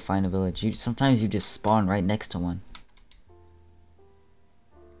easy to find a village. Sometimes you just spawn right next to one.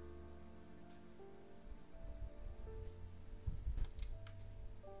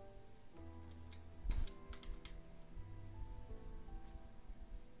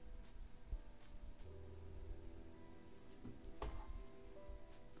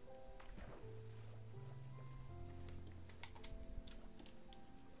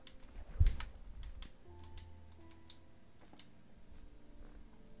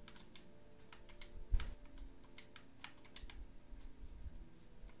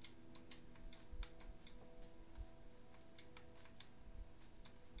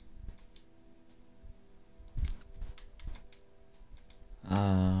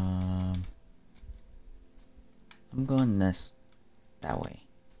 I'm going that way.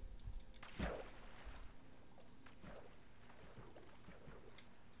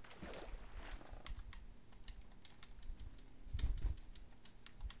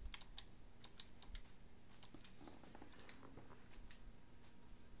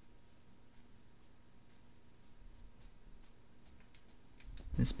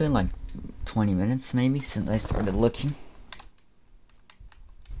 It's been like 20 minutes maybe since I started looking.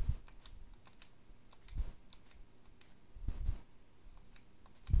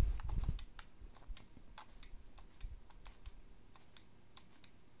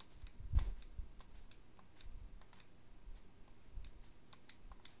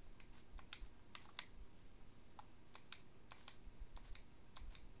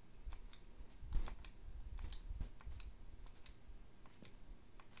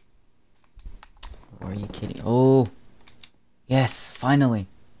 Are you kidding? Oh, yes, finally.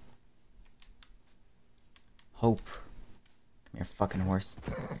 Hope. Come here, fucking horse.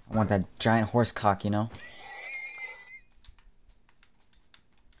 I want that giant horse cock, you know?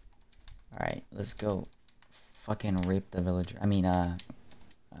 Alright, let's go fucking rape the villager. I mean,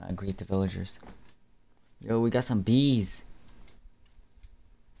 greet the villagers. Yo, we got some bees.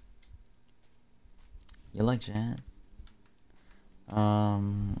 You like jazz?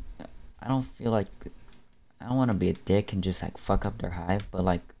 I don't feel like... I don't want to be a dick and just, like, fuck up their hive, but,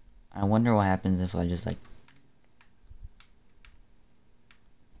 like, I wonder what happens if I just, like,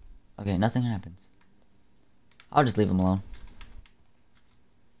 Okay, nothing happens. I'll just leave him alone.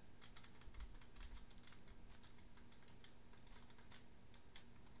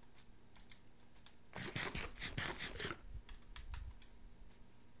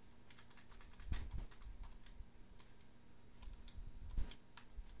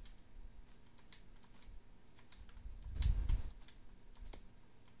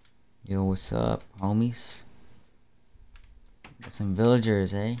 Yo, what's up, homies? Got some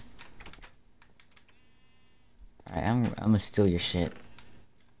villagers, eh? Alright, I'm gonna steal your shit.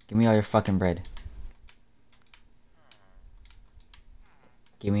 Give me all your fucking bread.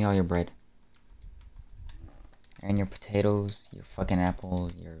 Give me all your bread. And your potatoes, your fucking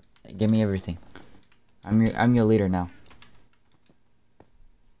apples, give me everything. I'm your leader now.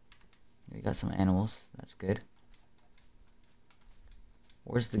 We got some animals, that's good.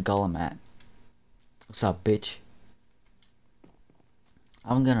 Where's the golem at? What's up, bitch?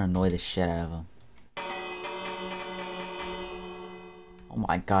 I'm gonna annoy the shit out of him. Oh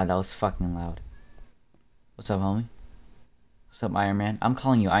my god, that was fucking loud. What's up, homie? What's up, Iron Man? I'm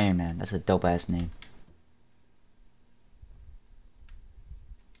calling you Iron Man. That's a dope ass name.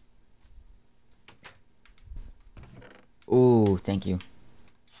 Ooh, thank you.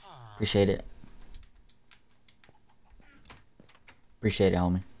 Appreciate it. Appreciate it,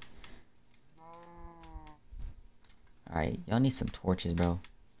 homie. Alright, y'all need some torches, bro.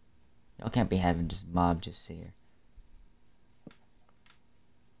 Y'all can't be having just mob just here.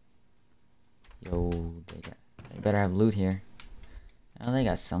 Yo, they better have loot here. Oh, they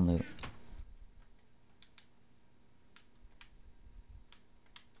got some loot.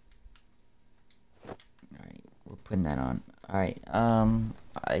 Alright, we're putting that on. Alright,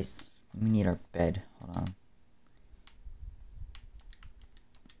 we need our bed. Hold on.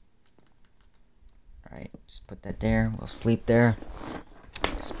 Alright, just put that there. We'll sleep there.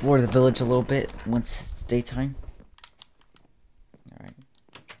 Explore the village a little bit once it's daytime. Alright.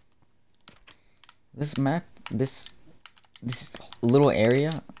 This map, this little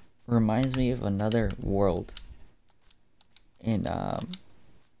area reminds me of another world. And,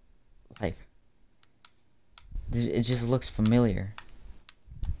 like, it just looks familiar.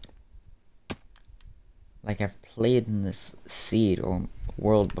 Like I've played in this seed or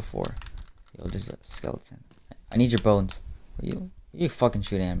world before. Yo, there's a skeleton. I need your bones. You fucking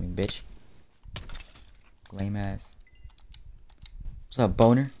shooting at me, bitch. Lame ass. What's up,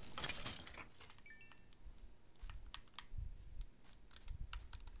 boner?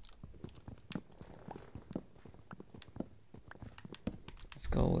 Let's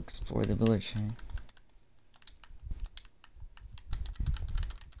go explore the village, huh?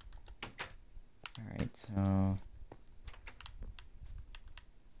 Alright, so...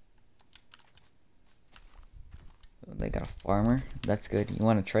 They got a farmer. That's good. You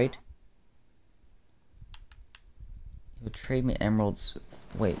want to trade? He'll trade me emeralds.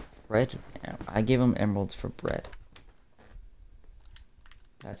 Wait, bread? I give him emeralds for bread.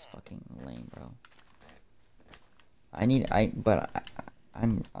 That's fucking lame, bro.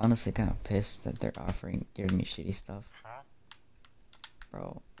 I'm honestly kind of pissed that they're giving me shitty stuff.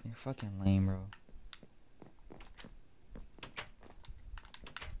 Bro, you're fucking lame, bro.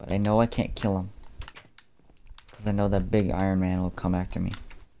 But I know I can't kill him. Because I know that big Iron Man will come after me.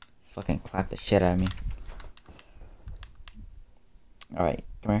 Fucking clap the shit out of me. Alright,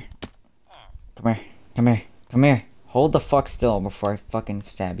 come here. Come here. Come here. Come here. Hold the fuck still before I fucking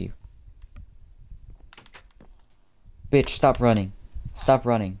stab you. Bitch, stop running. Stop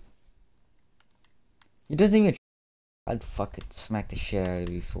running. He doesn't even... I'd fucking smack the shit out of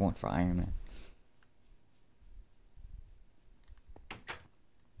you if it weren't for Iron Man.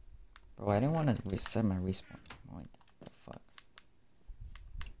 Bro, I didn't want to reset my respawn. What the fuck?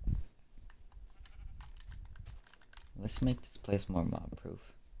 Let's make this place more mob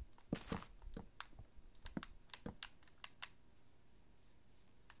proof.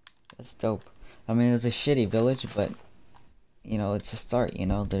 That's dope. I mean, it's a shitty village, but you know, it's a start. You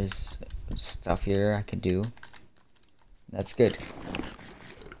know, there's stuff here I could do. That's good.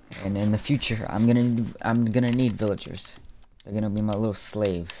 And in the future, I'm gonna need villagers. They're gonna be my little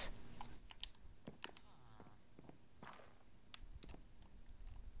slaves.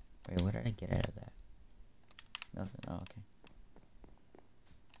 Wait, what did I get out of that? Nothing. Oh, okay.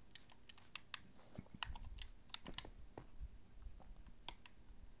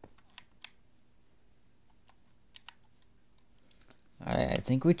 I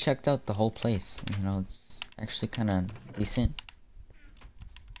think we checked out the whole place. You know, it's actually kind of decent.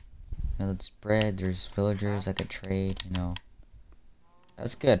 You know, it's bread, there's villagers I could trade, you know.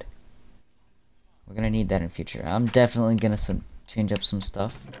 That's good. We're gonna need that in the future. I'm definitely gonna change up some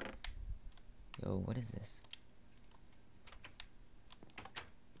stuff. Yo, what is this?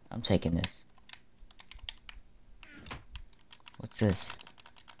 I'm taking this. What's this?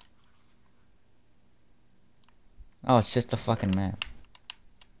 Oh, it's just a fucking map.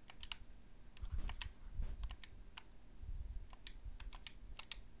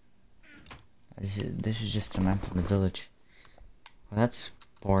 This is just a map of the village. Well, that's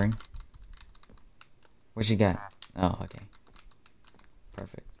boring. What you got? Oh, okay.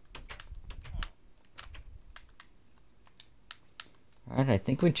 Perfect. Alright, I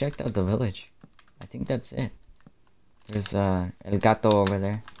think we checked out the village. I think that's it. There's El Gato over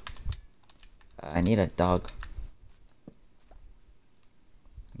there. I need a dog.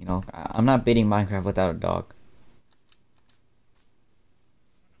 You know, I'm not beating Minecraft without a dog.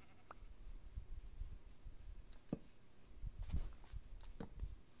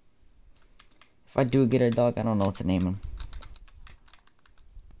 If I do get a dog, I don't know what to name him.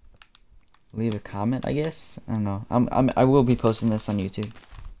 Leave a comment, I guess. I don't know. I will be posting this on YouTube.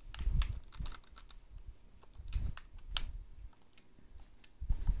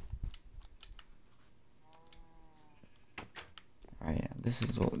 Alright, yeah, this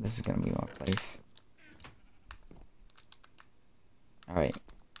is gonna be my place. Alright.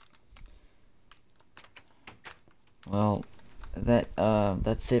 Well,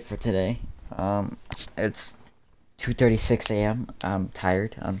 that's it for today. It's 2:36 a.m. I'm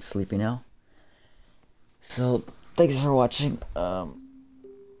tired. I'm sleepy now. So thanks for watching. Part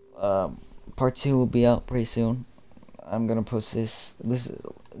 2 will be out pretty soon. I'm gonna post this.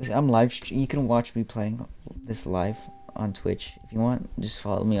 I'm live. You can watch me playing this live on Twitch if you want. Just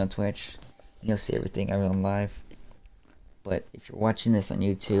follow me on Twitch. You'll see everything I run live. But if you're watching this on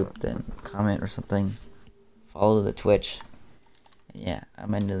YouTube, then comment or something. Follow the Twitch. Yeah,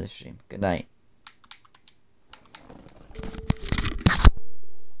 I'm ending the stream. Good night.